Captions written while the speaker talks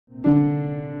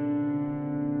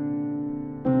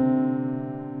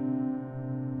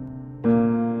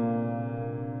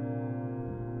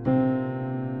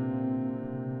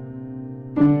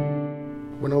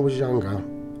younger,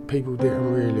 people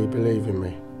didn't really believe in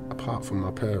me, apart from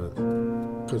my parents,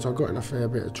 because I got in a fair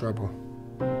bit of trouble.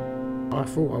 I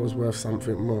thought I was worth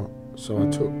something more, so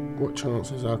I took what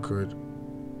chances I could,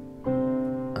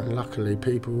 and luckily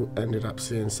people ended up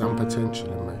seeing some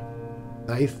potential in me.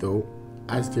 They thought,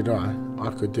 as did I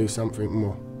could do something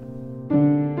more.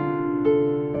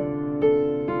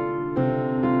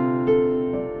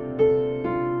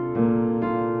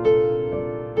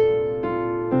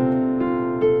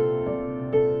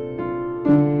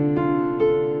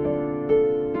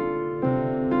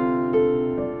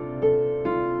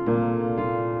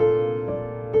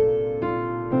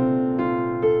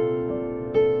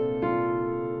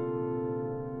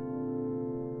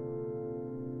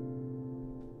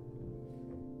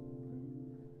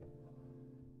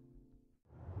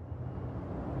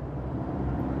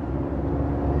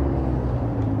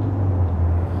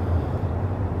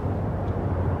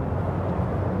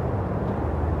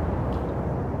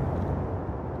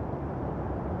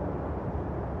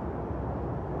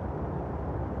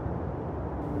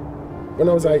 When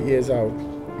I was 8 years old,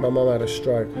 my mum had a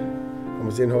stroke and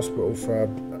was in hospital for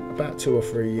about 2 or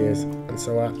 3 years, and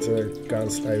so I had to go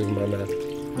and stay with my nan.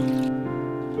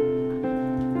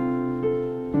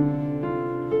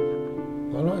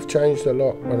 My life changed a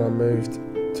lot when I moved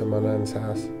to my nan's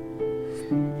house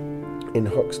in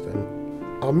Hoxton.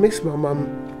 I missed my mum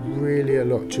really a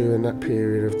lot during that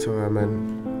period of time,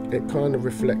 and it kind of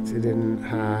reflected in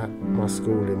how my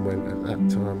schooling went at that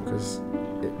time, because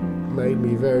it made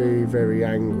me very, very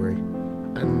angry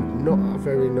and not a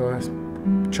very nice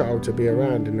child to be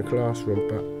around in the classroom,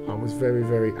 but I was very,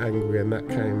 very angry, and that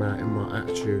came out in my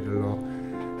attitude a lot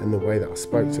and the way that I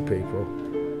spoke to people.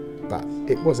 But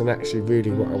it wasn't actually really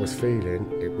what I was feeling,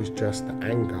 it was just the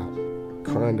anger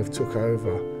kind of took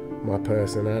over my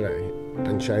personality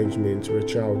and changed me into a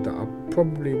child that I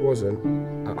probably wasn't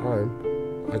at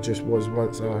home. I just was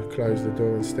once I closed the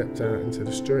door and stepped out into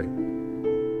the street.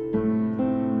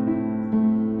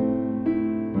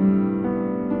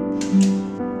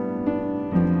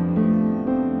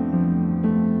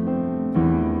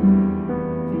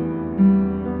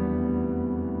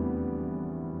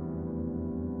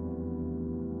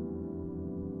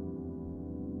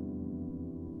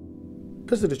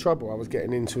 Because of the trouble I was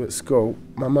getting into at school,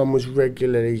 my mum was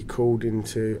regularly called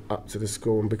up to the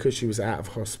school, and because she was out of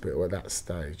hospital at that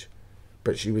stage,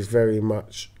 but she was very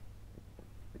much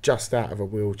just out of a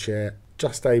wheelchair,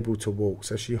 just able to walk,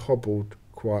 so she hobbled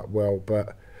quite well,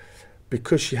 but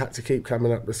because she had to keep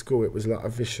coming up to school, it was like a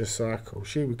vicious cycle.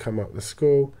 She would come up to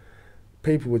school,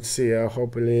 people would see her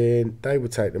hobbling, they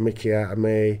would take the mickey out of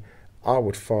me, I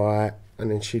would fight,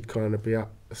 and then she'd kind of be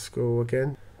up at school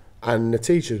again. And the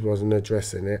teachers wasn't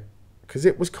addressing it, because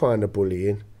it was kind of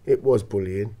bullying. It was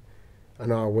bullying,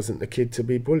 and I wasn't the kid to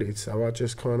be bullied, so I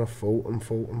just kind of fought and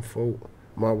fought and fought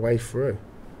my way through.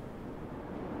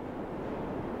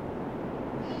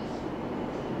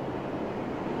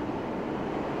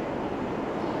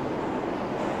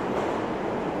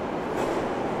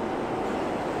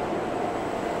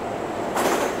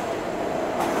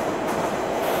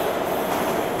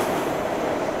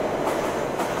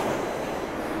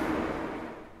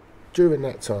 During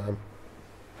that time,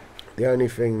 the only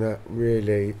thing that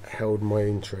really held my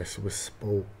interest was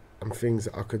sport and things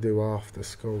that I could do after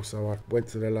school. So I went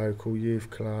to the local youth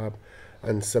club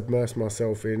and submersed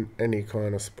myself in any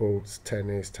kind of sports,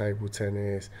 tennis, table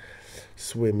tennis,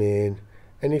 swimming,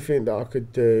 anything that I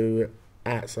could do,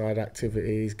 outside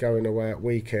activities, going away at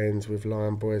weekends with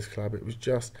Lion Boys Club. It was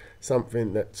just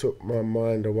something that took my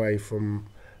mind away from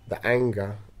the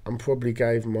anger and probably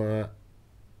gave my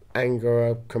anger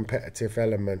a competitive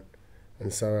element,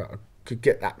 and so I could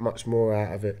get that much more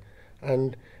out of it.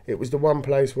 And it was the one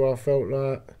place where I felt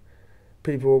like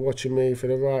people were watching me for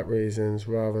the right reasons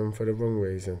rather than for the wrong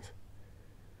reasons.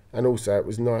 And also it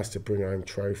was nice to bring home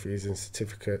trophies and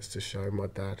certificates to show my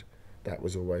dad. That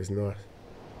was always nice.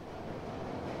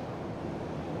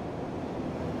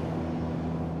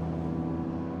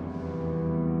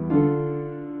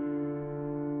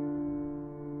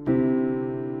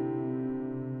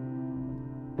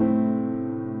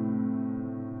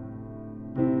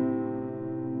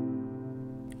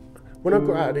 When I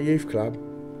got out of the youth club,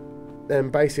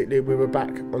 then basically we were back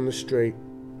on the street,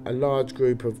 a large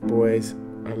group of boys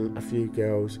and a few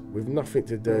girls with nothing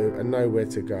to do and nowhere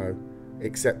to go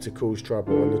except to cause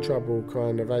trouble. And the trouble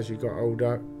kind of, as you got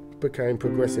older, became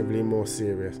progressively more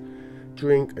serious.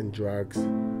 Drink and drugs,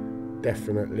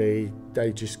 definitely,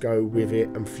 they just go with it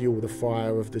and fuel the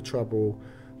fire of the trouble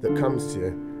that comes to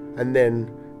you. And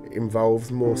then it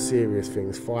involves more serious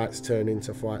things. Fights turn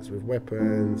into fights with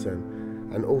weapons, and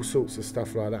and all sorts of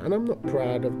stuff like that. And I'm not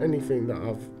proud of anything that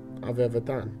I've ever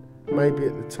done. Maybe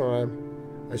at the time,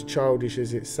 as childish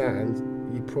as it sounds,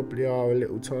 you probably are a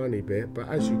little tiny bit, but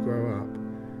as you grow up,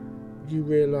 you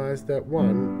realise that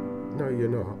one, no you're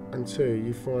not, and two,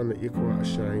 you find that you're quite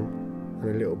ashamed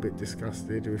and a little bit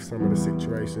disgusted with some of the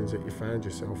situations that you found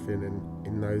yourself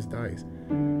in those days.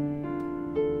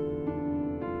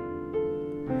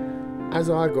 As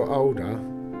I got older,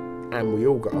 and we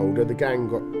all got older, the gang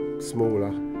got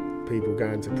smaller. People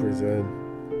going to prison,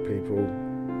 people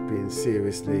being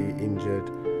seriously injured,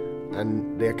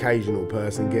 and the occasional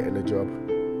person getting a job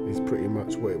is pretty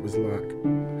much what it was like.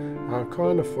 I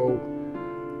kind of thought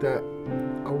that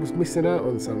I was missing out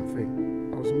on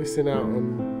something. I was missing out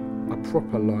on a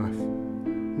proper life,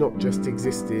 not just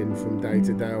existing from day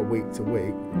to day or week to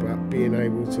week, but being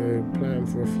able to plan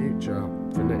for a future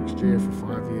for next year, for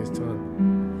 5 years' time.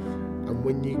 And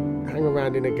when you hang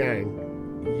around in a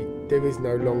gang, there is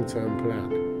no long-term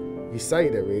plan. You say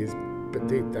there is, but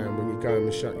deep down when you go home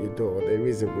and shut your door, there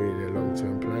isn't really a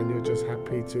long-term plan. You're just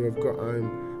happy to have got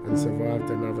home and survived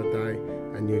another day,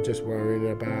 and you're just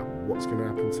worrying about what's going to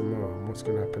happen tomorrow and what's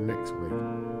going to happen next week.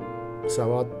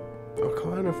 So I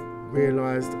kind of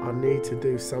realised I need to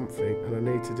do something, and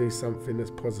I need to do something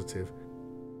that's positive.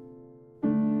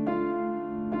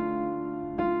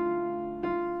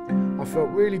 I felt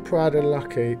really proud and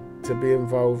lucky to be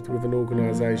involved with an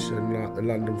organisation like the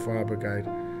London Fire Brigade,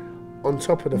 on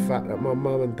top of the fact that my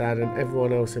mum and dad and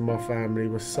everyone else in my family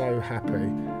was so happy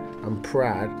and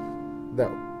proud that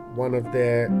one of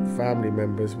their family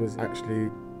members was actually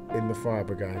in the fire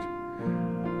brigade.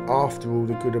 After all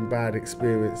the good and bad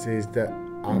experiences that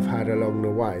I've had along the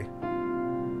way.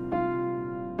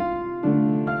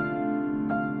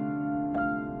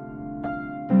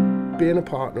 Being a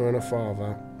partner and a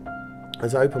father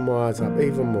has opened my eyes up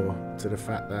even more to the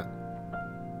fact that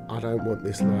I don't want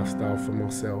this lifestyle for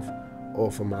myself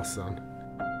or for my son.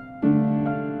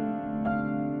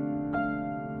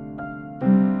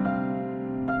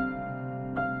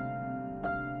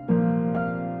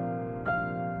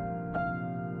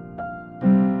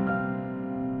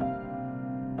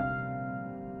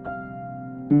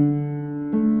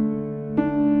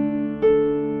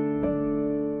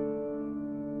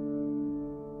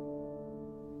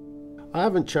 I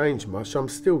haven't changed much, I'm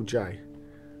still Jaye.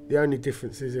 The only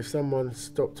difference is if someone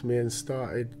stopped me and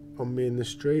started on me in the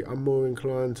street, I'm more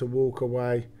inclined to walk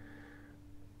away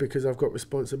because I've got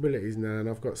responsibilities now and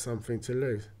I've got something to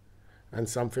lose and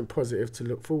something positive to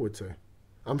look forward to.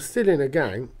 I'm still in a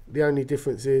gang, the only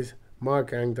difference is my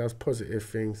gang does positive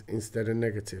things instead of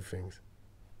negative things.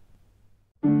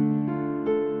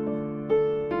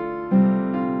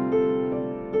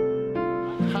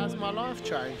 How's my life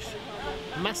changed?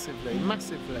 Massively,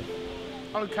 massively.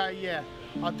 Okay, yeah,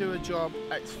 I do a job,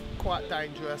 it's quite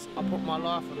dangerous, I put my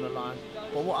life on the line,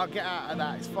 but what I get out of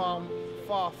that is far,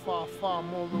 far, far, far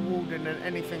more rewarding than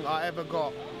anything I ever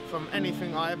got from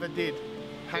anything I ever did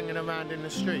hanging around in the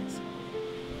streets.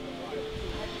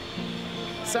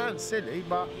 Sounds silly,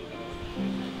 but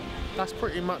that's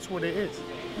pretty much what it is.